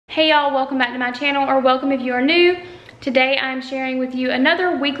Hey y'all, welcome back to my channel, or welcome if you are new. Today I'm sharing with you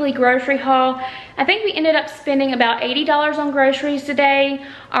another weekly grocery haul. I think we ended up spending about $80 on groceries today.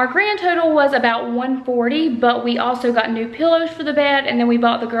 Our grand total was about $140, but we also got new pillows for the bed, and then we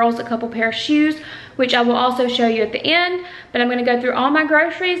bought the girls a couple pair of shoes, which I will also show you at the end. But I'm gonna go through all my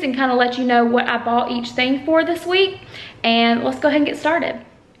groceries and kind of let you know what I bought each thing for this week. And let's go ahead and get started.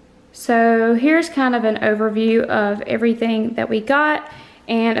 So here's kind of an overview of everything that we got.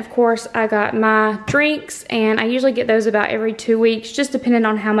 And of course I got my drinks, and I usually get those about every 2 weeks, just depending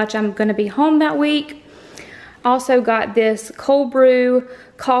on how much I'm gonna be home that week. Also got this cold brew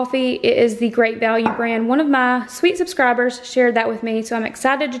coffee. It is the Great Value brand. One of my sweet subscribers shared that with me, so I'm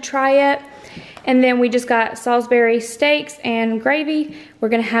excited to try it. And then we just got Salisbury steaks and gravy. We're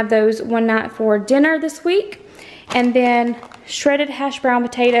gonna have those one night for dinner this week. And then shredded hash brown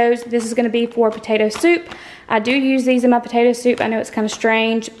potatoes. This is gonna be for potato soup. I do use these in my potato soup. I know it's kind of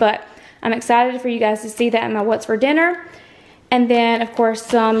strange, but I'm excited for you guys to see that in my what's for dinner. And then of course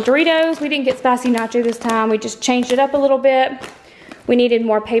some Doritos. We didn't get spicy nacho this time. We just changed it up a little bit. We needed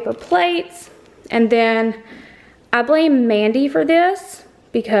more paper plates. And then I blame Mandy for this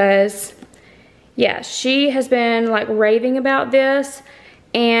because yeah, she has been like raving about this,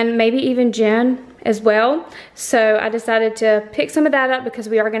 and maybe even Jen as well. So I decided to pick some of that up because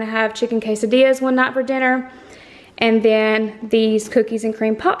we are gonna have chicken quesadillas one night for dinner. And then these cookies and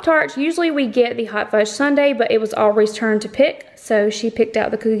cream Pop-Tarts. Usually we get the hot fudge sundae, but it was Aubrey's turn to pick, so she picked out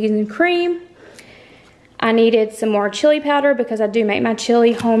the cookies and cream. I needed some more chili powder because I do make my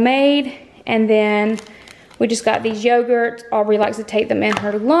chili homemade. And then we just got these yogurts. Aubrey likes to take them in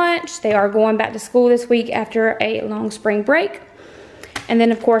her lunch. They are going back to school this week after a long spring break. And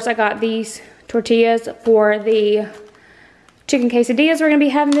then of course I got these tortillas for the chicken quesadillas we're gonna be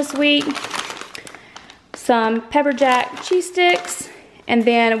having this week. Some pepper jack cheese sticks, and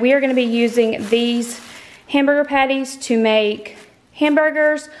then we are gonna be using these hamburger patties to make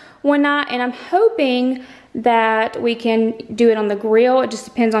hamburgers one night, and I'm hoping that we can do it on the grill. It just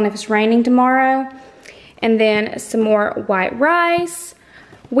depends on if it's raining tomorrow. And then some more white rice,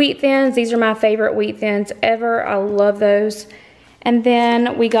 wheat thins. These are my favorite wheat thins ever. I love those. And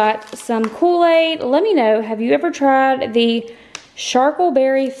then we got some Kool-Aid. Let me know, have you ever tried the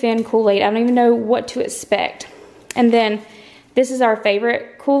Charcoalberry Fin Kool-Aid? I don't even know what to expect. And then this is our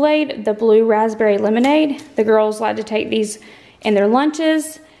favorite Kool-Aid, the blue raspberry lemonade. The girls like to take these in their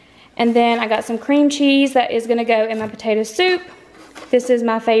lunches. And then I got some cream cheese that is gonna go in my potato soup. This is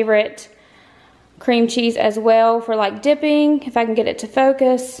my favorite cream cheese as well for like dipping, if I can get it to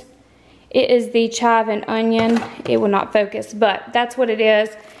focus. It is the chive and onion. It will not focus, but that's what it is.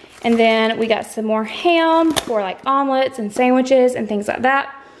 And then we got some more ham for like omelets and sandwiches and things like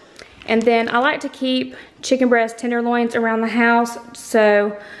that. And then I like to keep chicken breast tenderloins around the house,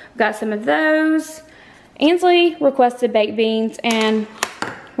 so got some of those. Ansley requested baked beans, and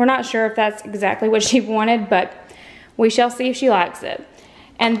we're not sure if that's exactly what she wanted, but we shall see if she likes it.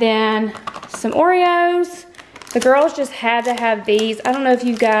 And then some Oreos. The girls just had to have these. I don't know if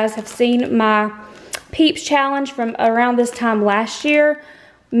you guys have seen my Peeps challenge from around this time last year.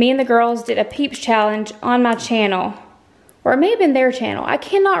 Me and the girls did a Peeps challenge on my channel, or it may have been their channel. I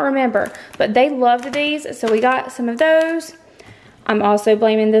cannot remember, but they loved these, so we got some of those. I'm also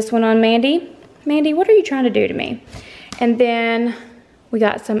blaming this one on Mandy. Mandy, what are you trying to do to me? And then we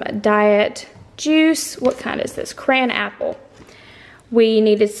got some diet juice. What kind is this? Cran apple. We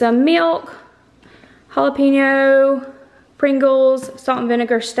needed some milk, jalapeno, Pringles, salt and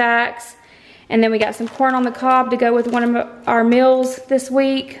vinegar stacks, and then we got some corn on the cob to go with one of our meals this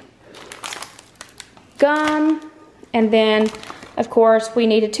week, gum, and then of course we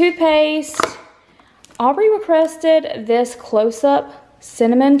needed toothpaste. Aubrey requested this close-up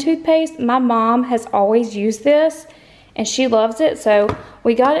cinnamon toothpaste. My mom has always used this and she loves it, so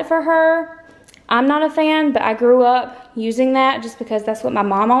we got it for her. I'm not a fan, but I grew up using that just because that's what my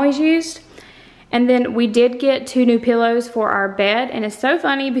mom always used. And then we did get 2 new pillows for our bed, and it's so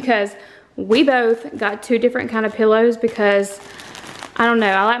funny because we both got 2 different kind of pillows because, I don't know,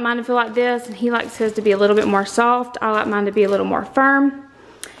 I like mine to feel like this and he likes his to be a little bit more soft. I like mine to be a little more firm,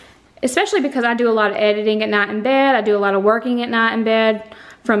 especially because I do a lot of editing at night in bed. I do a lot of working at night in bed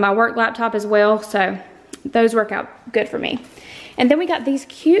from my work laptop as well, so those work out good for me. And then we got these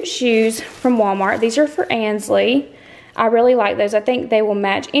cute shoes from Walmart. These are for Ansley. I really like those. I think they will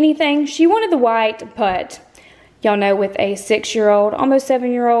match anything. She wanted the white, but y'all know with a 6-year-old, almost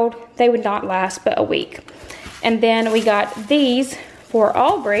 7-year-old, they would not last but a week. And then we got these for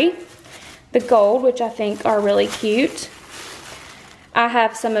Aubrey, the gold, which I think are really cute. I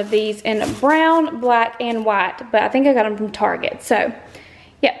have some of these in brown, black, and white, but I think I got them from Target. So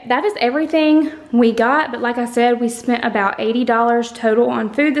yeah, that is everything we got. But like I said, we spent about $80 total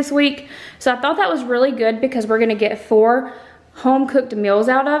on food this week. So I thought that was really good because we're gonna get 4 home cooked meals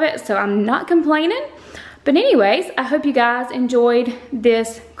out of it. So I'm not complaining. But anyways, I hope you guys enjoyed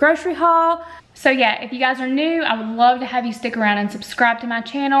this grocery haul. So yeah, if you guys are new, I would love to have you stick around and subscribe to my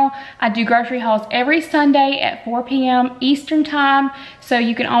channel. I do grocery hauls every Sunday at 4 p.m. Eastern time, so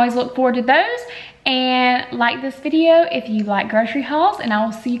you can always look forward to those. And like this video if you like grocery hauls, and I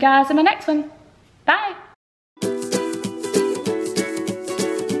will see you guys in my next one. Bye.